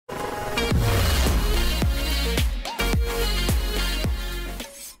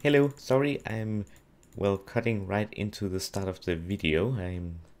Hello, sorry, I'm, well, cutting right into the start of the video. I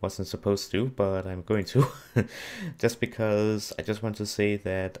wasn't supposed to, but I'm going to. Just because I just want to say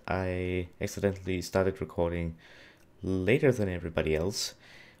that I accidentally started recording later than everybody else,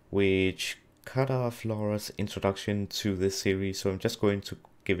 which cut off Laura's introduction to this series, so I'm just going to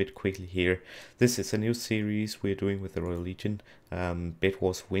give it quickly here. This is a new series we're doing with the Royal Legion,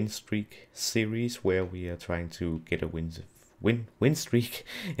 Bedwars Winstreak series, where we are trying to get a win streak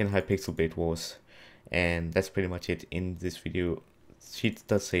in Hypixel Bedwars, and that's pretty much it in this video. She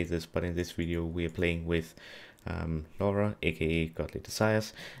does say this, but in this video we are playing with Laura, aka Godly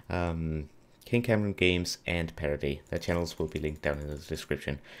Desires, King Cameron Games, and Parody. Their channels will be linked down in the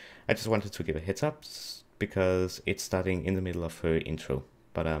description. I just wanted to give a heads up because it's starting in the middle of her intro.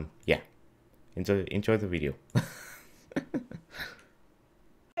 But yeah, enjoy the video. We're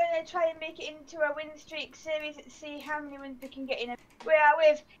going to try and make it into a win streak series and see how many wins we can get in. We are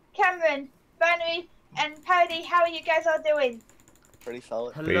with Cameron, Binary, and Parody. How are you guys all doing? Pretty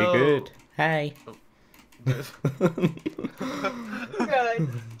solid. Pretty good. Hi. Oh. Good.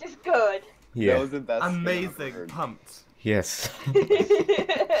 Just good. Yeah. That was the best. Amazing. Pumped. Yes. He's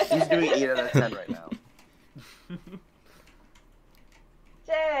doing 8 out of 10 right now.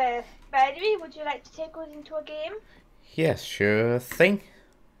 So, Binary, would you like to take us into a game? Yes, sure thing.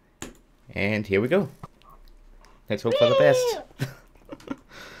 And here we go. Let's hope for the best.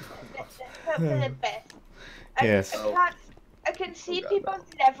 Let's hope for the best. Yes. I can see people's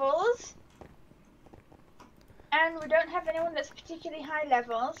levels. And we don't have anyone that's particularly high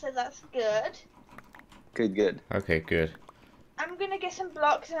level, so that's good. Good. Okay, good. I'm gonna get some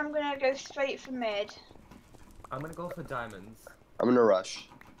blocks and I'm gonna go straight for mid. I'm gonna go for diamonds. I'm gonna rush.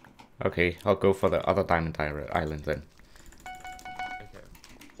 Okay, I'll go for the other Diamond Island then. Okay.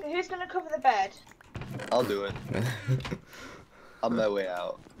 So who's gonna cover the bed? I'll do it. On my way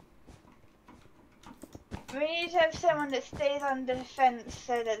out. We need to have someone that stays on the defense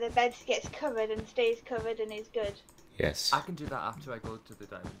so that the bed gets covered and stays covered and is good. Yes. I can do that after I go to the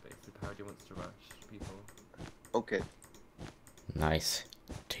diamond base. The Parody wants to rush people. Okay. Nice.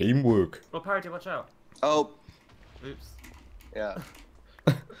 Teamwork. Well, Parody, watch out. Oh, Oops. yeah.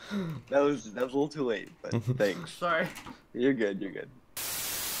 That was a little too late, but thanks. Sorry. You're good.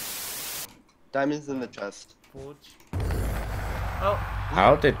 Diamonds in the chest. Forge. Oh.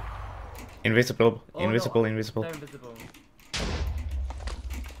 How did... Invisible. Oh, Invisible. no, Invisible. They're invisible.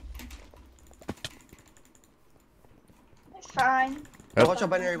 It's fine. Oh. Watch out,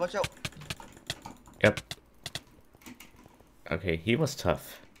 Binary. Watch out. Yep. Okay, he was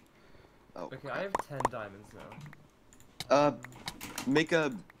tough. Oh. Okay, I have 10 diamonds now. Make a...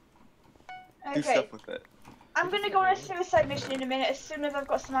 Do Okay, stuff with it. I'm gonna go on a suicide mission in a minute as soon as I've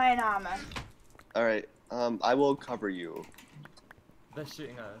got some iron armor. Alright, I will cover you. They're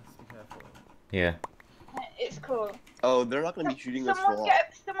shooting at us. Be careful. Yeah. It's cool. Oh, they're not gonna be shooting us for long.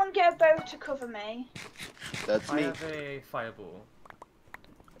 Someone get a bow to cover me. That's I me. have a fireball.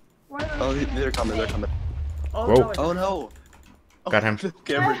 One of them Oh, shooting they're at coming. me. Oh, Whoa. no, I Oh didn't- no! Got him.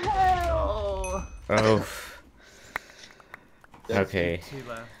 Cameron. Oh. Oh. That's Okay. 2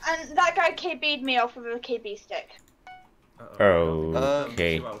 left. And that guy KB'd me off with a KB stick. Oh,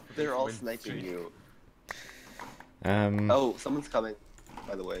 okay. They're all sniping you. Oh. Oh, someone's coming,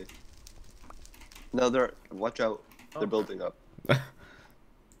 by the way. No, they're... Watch out. They're building up.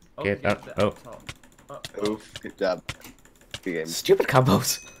 Oh, Get yeah, up. they're Oh. up top. Oof, good job. Good game. Stupid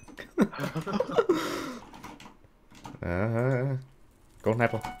combos. Golden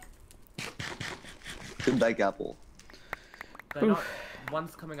apple. Good back apple. They're not.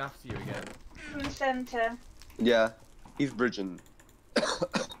 One's coming after you again. From the center. Yeah, he's bridging.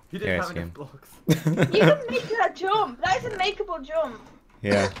 He didn't Yeah, have it's enough him. blocks. You can make that jump. That is a makeable jump.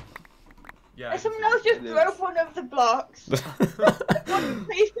 Yeah. Yeah. And someone else just It is. broke one of the blocks. One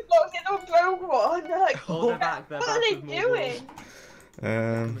placed the blocks, the other one broke one. They're like, Oh, they're back. They're what back are they with more doing?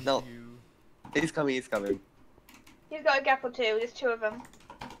 balls. No. You- He's coming, he's coming. He's got a gap or two. There's 2 of them.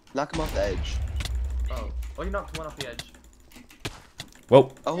 Knock him off the edge. Oh, you knocked one off the edge.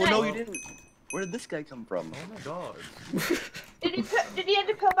 Whoa. Oh no, you Nice. didn't. Where did this guy come from? Oh my god. Did he end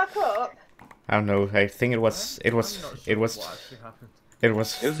up pull back up? I don't know. I think it was. I'm not sure what actually happened. It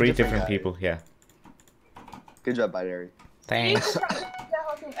was It was a 3 different different guy. people. Yeah. Good job, Binary. Thanks.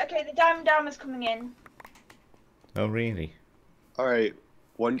 Okay, the diamond armor's coming in. Oh really? Alright,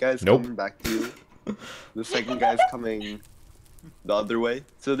 one guy's Nope. coming back to you. The second guy's coming the other way.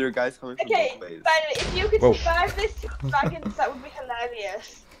 So there are guys coming from Okay, both ways. Binary, if you could Whoa. survive this 2 dragons, that would be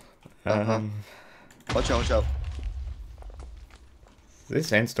hilarious. Watch out. This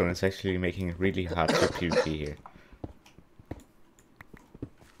sandstone is actually making it really hard to PvP here.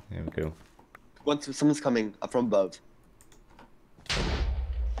 Once someone's coming up from above.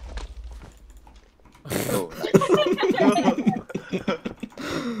 Oh,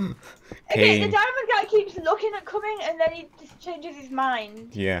 Okay, Okay. the diamond guy keeps looking at coming and then he just changes his mind.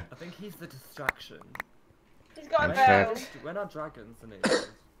 Yeah. I think he's the distraction. He's got a In bow. fact- We're not dragons,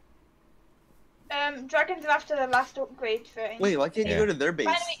 and Dragons are after the last upgrade thing. wait, why can't Yeah. you go to their base?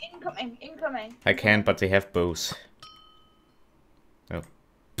 Finally, incoming. I can, but they have bows. Oh.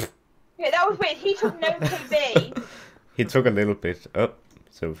 Yeah, that was weird. He took no KB. He took a little bit. Oh,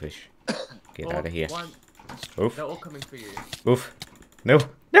 silverfish. Get out of here. Oof. They're all coming for you. Oof. No.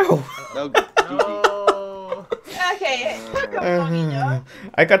 No! No, GG. No. Okay, it took him long enough.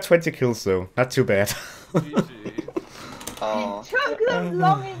 I got 20 kills though. Not too bad. GG. Aw. It took them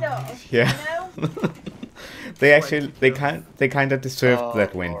long enough. Yeah. You know? They actually, they kind of deserved Oh,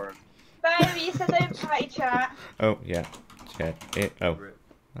 that win. Lord. Baby, you said don't party chat. Oh, yeah. Chat. Oh. Rip.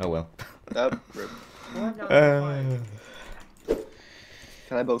 Oh well. Oh, rip. Why not? Uh,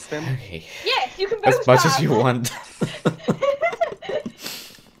 Can I both spam? okay. Yes, you can both As much as spam. you want.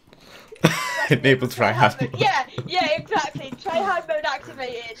 Enable tryhard. Yeah, exactly. Tryhard mode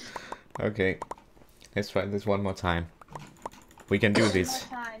activated. Okay. Let's try this one more time. We can do this.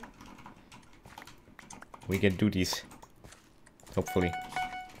 One more time. We can do this. Hopefully.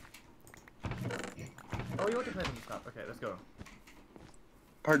 Oh, you already played on the snap. Okay, let's go.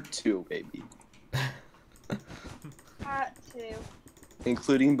 Part 2, baby. Part 2.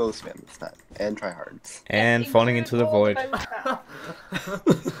 Including both spam this time. And tryhards. And falling into the void.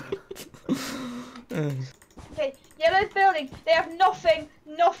 Okay, yellow's building. They have nothing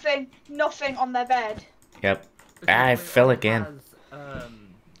on their bed. Yep. Because I they fell only again. has,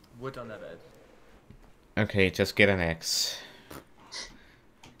 wood on their bed. Okay, just get an axe.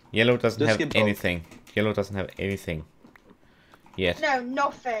 Yellow doesn't Just have get both. anything. Yellow doesn't have anything. Yet. No,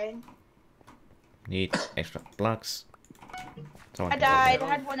 nothing. Need extra blocks. Someone I can go died. there.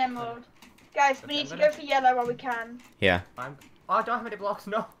 I had 1 emerald. Guys, we Okay, need to I'm go gonna- for yellow while we can. Yeah. Oh, I don't have any blocks.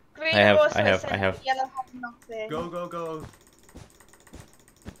 No. Green I have- also I have- said I have. that yellow has nothing. Go.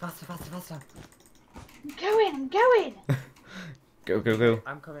 Faster. I'm going. Go.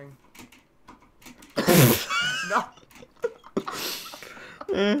 I'm coming. No.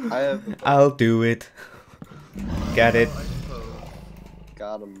 I have I'll do it. Got it. Oh, I suppose.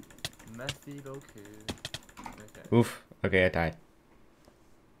 got him. Messy little kid. Okay. Oof. Okay, I died.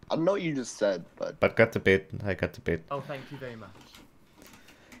 I don't know what you just said, but But got the bit. I got the bit. Oh, thank you very much.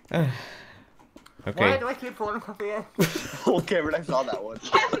 Okay. Why do I keep falling off the edge? okay, but I saw that one.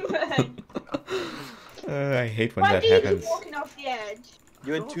 Cameron, I hate when why that do you keep happens. walking off the edge?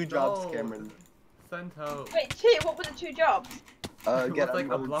 You had Oh, 2 jobs, no. Cameron. Send help. Wait, 2? What were the 2 jobs? It Get was like a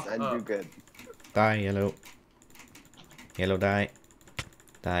emeralds block and up. you're good. Die, yellow. Yellow, die.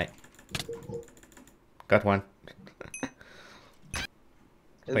 Die. Got one.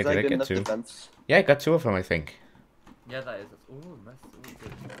 Is Wait, that did I good get enough 2? defense? Yeah, I got 2 of them, I think. Yeah, that is. Ooh, mess. Ooh,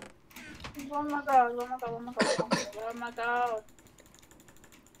 good. Oh my god.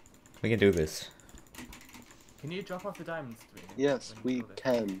 We can do this. Can you drop off the diamonds to me? Yes, when we you build it?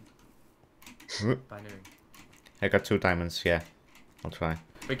 can. Binary. I got 2 diamonds, yeah. I'll try.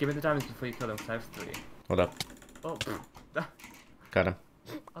 Wait, give me the diamonds before you kill them, because I have 3. Hold up. Oh, Got him.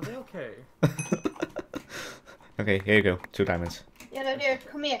 are they okay? Okay, here you go. 2 diamonds. Yellow deer,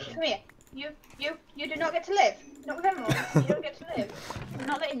 come here. You do not get to live. Not with emeralds. You don't get to live. I'm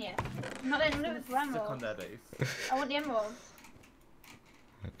not letting you. I'm not letting you live with Stick on emeralds. their base. I want the emeralds.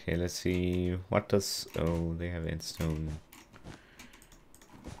 Okay, let's see. What does... Oh, they have endstone.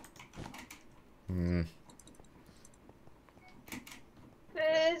 Hmm.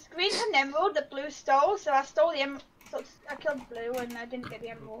 Because green had an emerald that blue stole, so I stole the emerald. So I killed blue and I didn't get the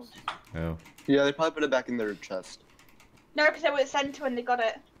emerald. Oh. Yeah, they probably put it back in their chest. No, because they were sent to when they got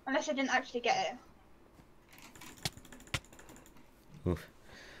it. Unless I didn't actually get it. Oof.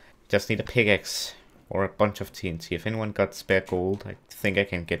 Just need a pickaxe. Or a bunch of TNT. If anyone got spare gold, I think I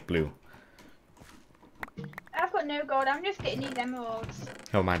can get blue. I've got no gold. I'm just getting these emeralds.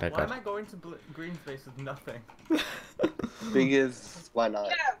 Oh mind, I Why am got. I going to green space with nothing? Biggest, why not?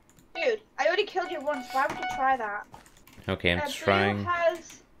 Yeah, dude, I already killed you once. Why would you try that? Okay, I'm Blue trying.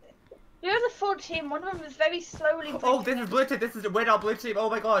 Blue has a full team. One of them is very slowly. Oh, breaking this is in. blue team. This is win our blue team. Oh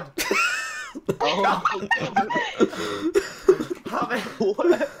my god. Oh, How many-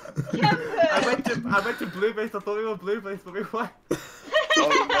 what? Cameron! I went to blue base. I thought we were blue base, but we weren't.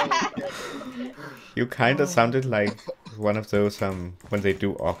 Oh, no. You kinda sounded like one of those when they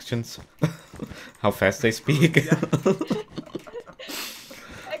do auctions. How fast they speak.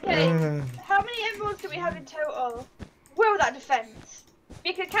 Okay, how many emeralds do we have in total? Will that defense?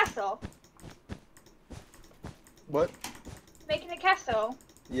 Bigger castle? What? Making a castle?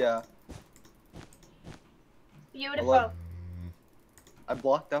 Yeah. Beautiful. Hello? I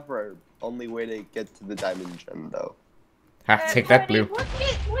blocked off our only way to get to the diamond gem, though. Ha, take that, Cody, Blue. What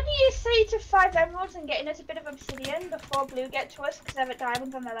do you say to 5 emeralds and getting us a bit of obsidian before Blue get to us because they're at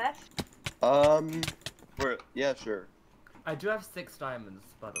diamonds on the left? Yeah, sure. I do have 6 diamonds,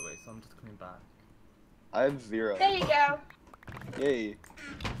 by the way, so I'm just coming back. I have 0. There you go. Yay.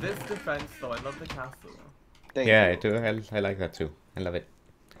 This defense, though, I love the castle. Thank Yeah, you. I do. I like that too. I love it.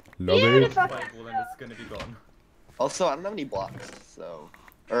 Love it. Beautiful. Fireball and it's gonna be gone. Also, I don't have any blocks, so...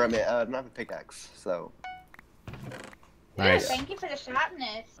 Or, I mean, I don't have a pickaxe, so... Nice. Thank you for the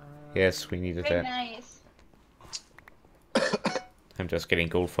sharpness. Yes, we needed Very that. nice. I'm just getting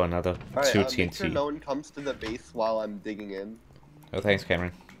gold for another Alright, 2 make sure TNT. no one comes to the base while I'm digging in. Oh, thanks,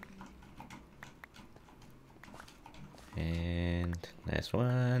 Cameron. And last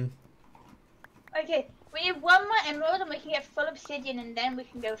one. Okay, we need 1 more emerald and we can get full obsidian and then we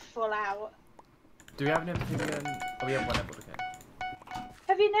can go full out. Do we have an obsidian? Oh, we have 1 emerald, okay.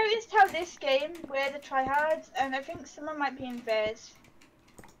 Have you noticed how this game, we're the tryhards, and I think someone might be in theirs?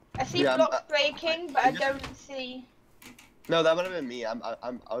 I see Yeah, blocks breaking, but I just- don't see No, that would have been me. I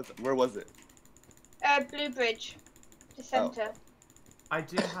was... Where was it? Blue Bridge, the center. I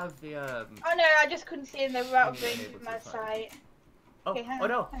do have the, Oh no, I just couldn't see in the route Yeah, range able of to my find. sight. Oh, Okay, hang oh on,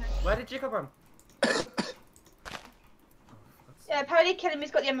 no! hang on. Where did you come from? Yeah, apparently kill him,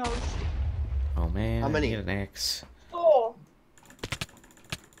 he's got the emeralds. Oh man, How many? I need an axe. 4. Or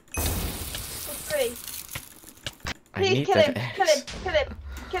 3. I Please need kill that him, axe. kill him, kill him,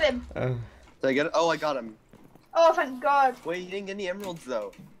 kill him. Did I get it? Oh, I got him. Oh, thank God. Wait, you didn't get any emeralds,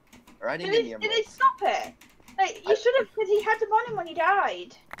 though. Or I didn't Did get any they emeralds. stop it? Like, you should have, because he had them on him when he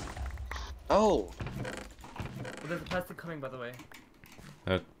died. Oh. Well, there's a person coming, by the way.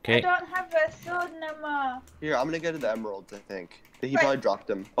 I Okay. don't have a sword no more. Here, I'm gonna get the emeralds, I think. He Right. probably dropped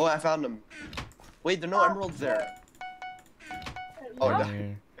them. Oh, I found them. Wait, there are no Oh, emeralds there. Oh, What? no.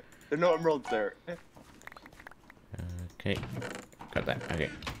 There. There are no emeralds there. Okay. Got that.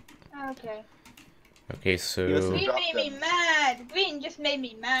 Okay. Okay. Okay, Yes, so Green drop made me them. mad. Green just made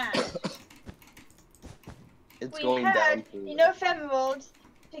me mad. It's We going down. had To... enough emeralds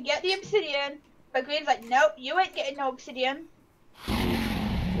to get the obsidian, but Green's like, nope, you ain't getting no obsidian.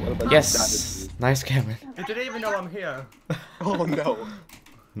 What about yes, savages? nice, Cameron. They didn't even know I'm here. Oh no.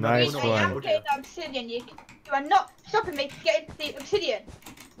 Nice Green, no, I am one. no. getting the obsidian. You are not stopping me getting the obsidian.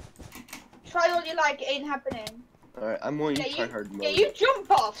 Try all you like, it ain't happening. Alright, I'm going to Yeah, try you, hard mode. yeah, you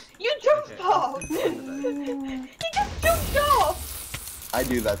jump off. You jumped Okay, off. I'm just gonna He just jumped off. I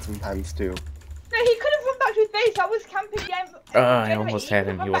do that sometimes too. No, he could have run back to his base. I was camping the I generator. almost He had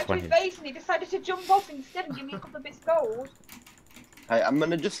could him. have He run was back to his one base and he decided to jump off instead and give me a couple of bits of gold. I'm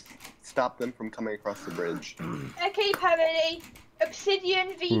gonna just stop them from coming across the bridge. Okay, Parody.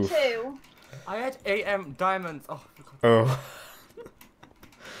 Obsidian V2. I had 8 diamonds. Oh, for God's Oh.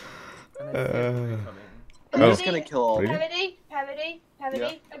 And I see everything Uh, coming. I'm Oh. just gonna kill all of them.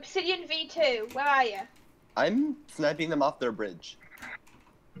 Parody. Obsidian V2. Where are you? I'm sniping them off their bridge.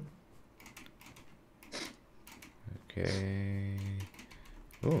 Okay.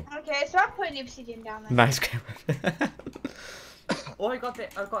 Oh, Okay, so I'm putting the obsidian down there. nice, Cameron. Oh, I got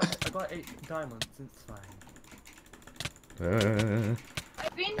 8 diamonds. It's fine.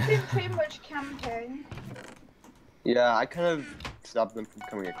 I've been doing pretty much camping. Yeah, I kind of stopped them from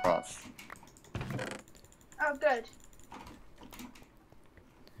coming across. Oh, good.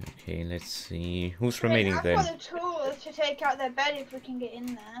 Okay, let's see. Who's I mean, remaining I've then? got the tools to take out their bed if we can get in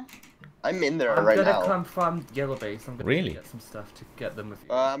there. I'm in there I'm right gonna now. come from yellow base. I'm gonna Really? get some stuff to get them with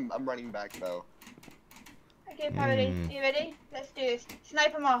you. I'm running back though. Okay, Parody, Hmm. you ready? Let's do this.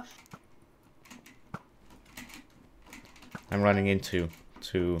 Snipe them off. I'm running into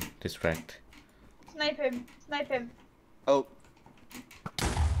to distract. Snipe him. Snipe him. Oh,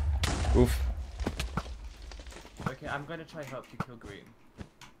 Oof. Okay, I'm gonna try help you kill Green.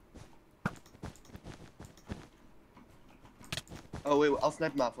 oh wait, I'll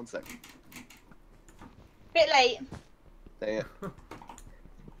snipe him off 1 sec. Bit late. Dang it.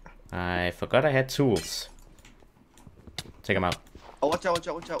 I forgot I had tools. Take them out. Oh, watch out, watch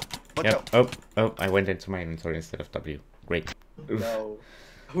out, watch out. Watch Yep. out. Oh, oh, I went into my inventory instead of W. Great. Oof. No.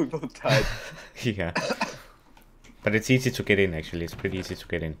 We both died. Yeah. But it's easy to get in, actually. It's pretty easy to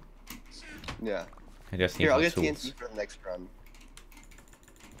get in. Yeah. I just need Here, I'll more get tools. TNT for the next run.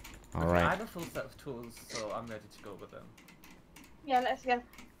 Okay, I Alright. have a full set of tools, so I'm ready to go with them. Yeah, let's go.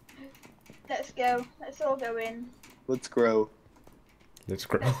 Let's go. Let's all go in. Let's grow. Let's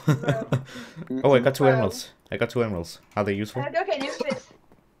grow. Let's grow. Oh, I got 2 Grow. emeralds. I got 2 emeralds. Are they useful? Okay, Nymphis.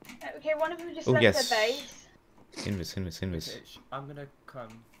 Okay, one of them just Oh, left yes. their base. Invis. Okay, I'm gonna come.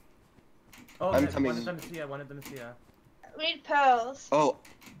 Oh, I'm okay, coming. one of them is here, one of them is here. We need pearls. Oh,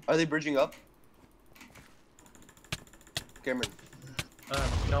 are they bridging up? Cameron.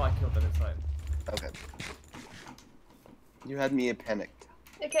 No, I killed them, it's fine. Okay. You had me panicked.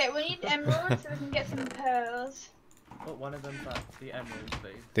 Okay, we need emeralds so we can get some pearls. Oh, one of them's at the emerald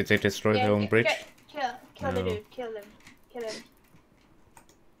place. Did they destroy their own bridge? Kill the No. dude. Kill him.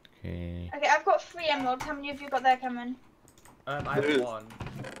 Okay. Okay, I've got 3 emeralds. How many have you got there, Cameron? I have There's- one.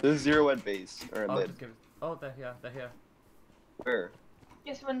 There's 0 at base or I'll mid. just give it. Oh, they're here, they're here. Where?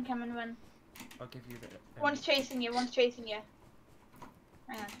 Just run, Cameron, run. I'll give you the. One's chasing you. Hang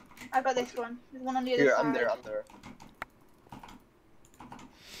on. I got this one. There's one on the other Here, side. I'm there.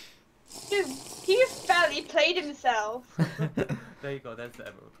 Dude, he just barely played himself. There you go, there's the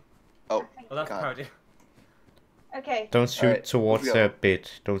emerald. Oh, Oh, that's God. party. Okay. Don't shoot Alright, towards let's go. their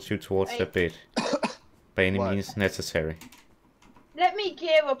bit. Don't shoot towards their bit. By any Why? means necessary. Let me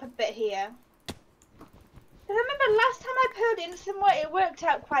gear up a bit here. Because I remember last time I pearled in somewhere, it worked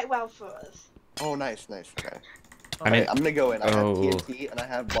out quite well for us. Oh, nice. Okay. I mean- Alright, I'm gonna go in. I have Oh. TNT and I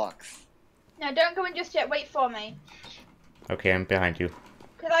have blocks. No, don't go in just yet. Wait for me. Okay, I'm behind you.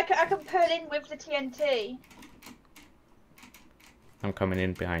 Because I can pearl in with the TNT. I'm coming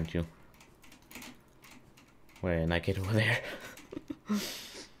in behind you. When I get over there.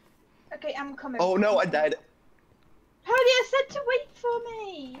 Okay, I'm coming. Oh no, I died. Howdy, I said to wait for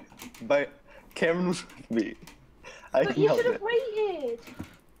me. But Cameron was with me. I But you nailed should have it. waited.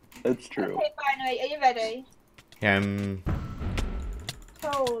 That's true. Okay, finally. Are you ready? Yeah,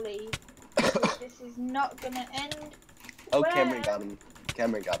 Holy. This is not gonna end. Oh, well. Cameron got him.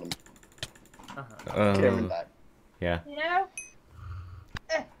 Cameron Uh-huh. Cameron died. yeah. You know?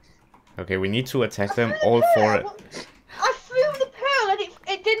 Okay, we need to attack them I threw all the four. pearl. I threw the pearl and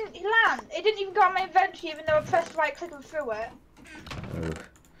it didn't land. It didn't even go on my inventory even though I pressed right click and threw it. Ugh.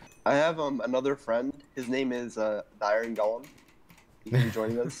 I have another friend. His name is the Iron Golem. He can be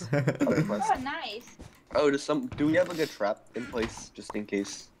joining us. on request. Oh, nice. Oh, do we have like a trap in place just in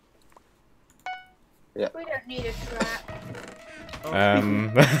case? We don't need a trap. Oh,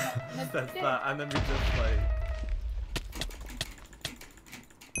 says that, and then we just like.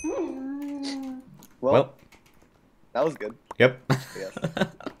 Well, That was good. yep. Yes.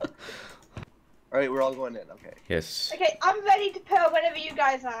 Alright, we're all going in. Okay. Yes. Okay, I'm ready to pearl whenever you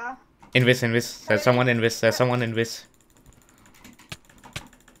guys are. Invis. There's someone invis.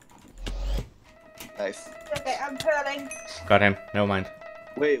 Nice. Okay, I'm pearling. Got him. Never mind.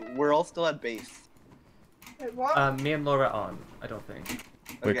 Wait, we're all still at base. Wait, what? Me and Laura aren't, I don't think.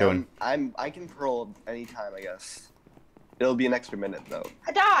 We're Okay, going. I can pearl anytime, I guess. It'll be an extra minute though.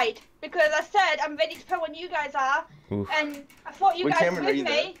 I died because I said I'm ready to pearl when you guys are, Oof. and I thought you Wait, guys Cameron, were are with you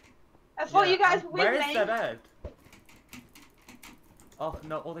me. I thought you guys were with Where is me. their bed? Oh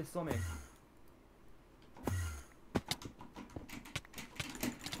no, oh they saw me.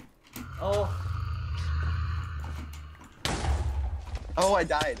 Oh, Oh, I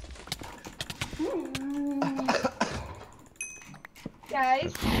died.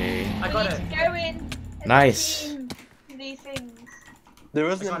 Guys, Okay. I we got need it. to go in. And Nice. team these things. There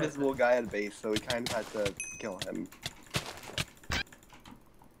was an I got it. invisible guy at base, so we kind of had to kill him.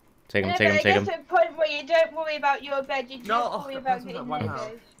 Take him. Yeah, Take but him. it Take gets him. to a point where you don't worry about your bed, you just No, worry that about person's getting at one their house.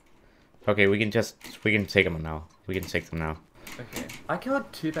 bed. Okay, we can take them now. We can take them now. okay. I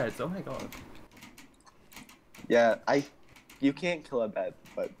killed 2 beds. Oh my god. Yeah, you can't kill a bed,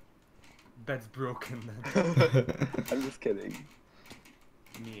 but Bed's broken then. I'm just kidding.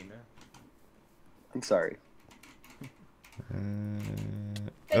 Mean. I'm sorry.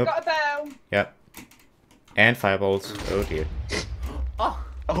 They Oh, got a bow. yep. And fireballs. Oh dear. Oh,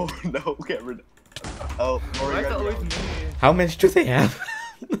 Oh no, Cameron. Oh, why is that always Lori, me? How many do they have?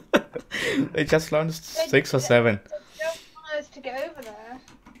 They just launched 6 or 7. They don't want us to get over there.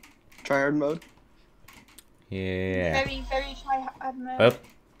 tryhard mode. Yeah. Very, very try hard mode. Oh,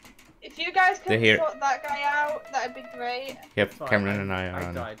 If you guys They're can here. sort that guy out, that'd be great. yep. Fine, Cameron and I are I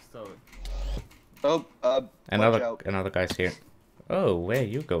on. died, so. Oh, watch out. Another guy's here. Oh, where are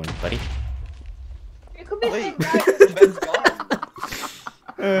you going, buddy? It could be the Wait, same guy. the bed's gone.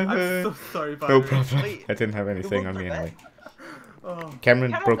 I'm so sorry, No Byron. problem. Wait, I didn't have anything on broke me the anyway. Oh,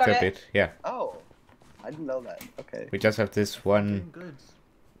 Cameron Cameron broke got that it. bit. Yeah. Oh, I didn't know that. Okay. We just have this doing one good.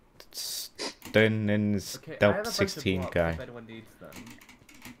 stun and Okay, I have a stealth bunch of 16 blocks guy. if anyone needs them.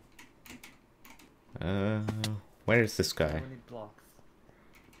 Where is this guy? Anyone need blocks?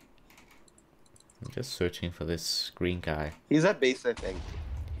 I'm just searching for this green guy. He's at base, I think.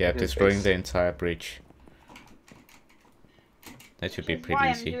 Yeah, His destroying base. the entire bridge. That should be Which is why pretty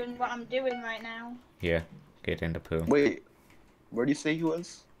I'm easy. doing what I'm doing right now. Yeah. get in the pool. Wait, where do you say he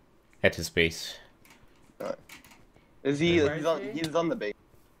was? At his base. Is he? Where is he? He's on the base.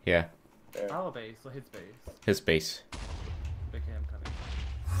 Yeah, There. Our base or his base? his base. Okay, I'm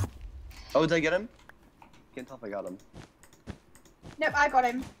coming. Oh, did I get him? Can't tell if I got him. Nope, I got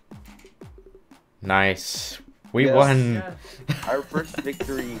him. Nice. We Yes. won. Yeah. Our first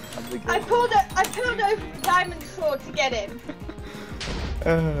victory of the game. I pulled a diamond sword to get him.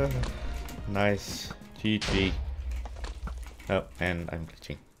 Nice. GG. Oh, and I'm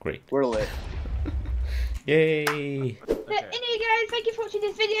glitching. Great. We're lit. Yay! But anyway guys, thank you for watching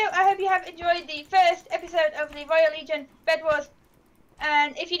this video. I hope you have enjoyed the first episode of the Royal Legion Bedwars.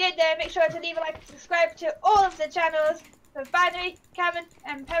 And if you did, make sure to leave a like and subscribe to all of the channels for Binary, Cameron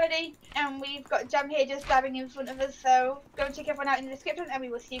and Parody. And we've got Jam here just dabbing in front of us, so go and check everyone out in the description and we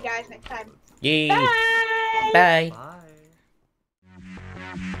will see you guys next time. Yay! Bye! Bye! Bye.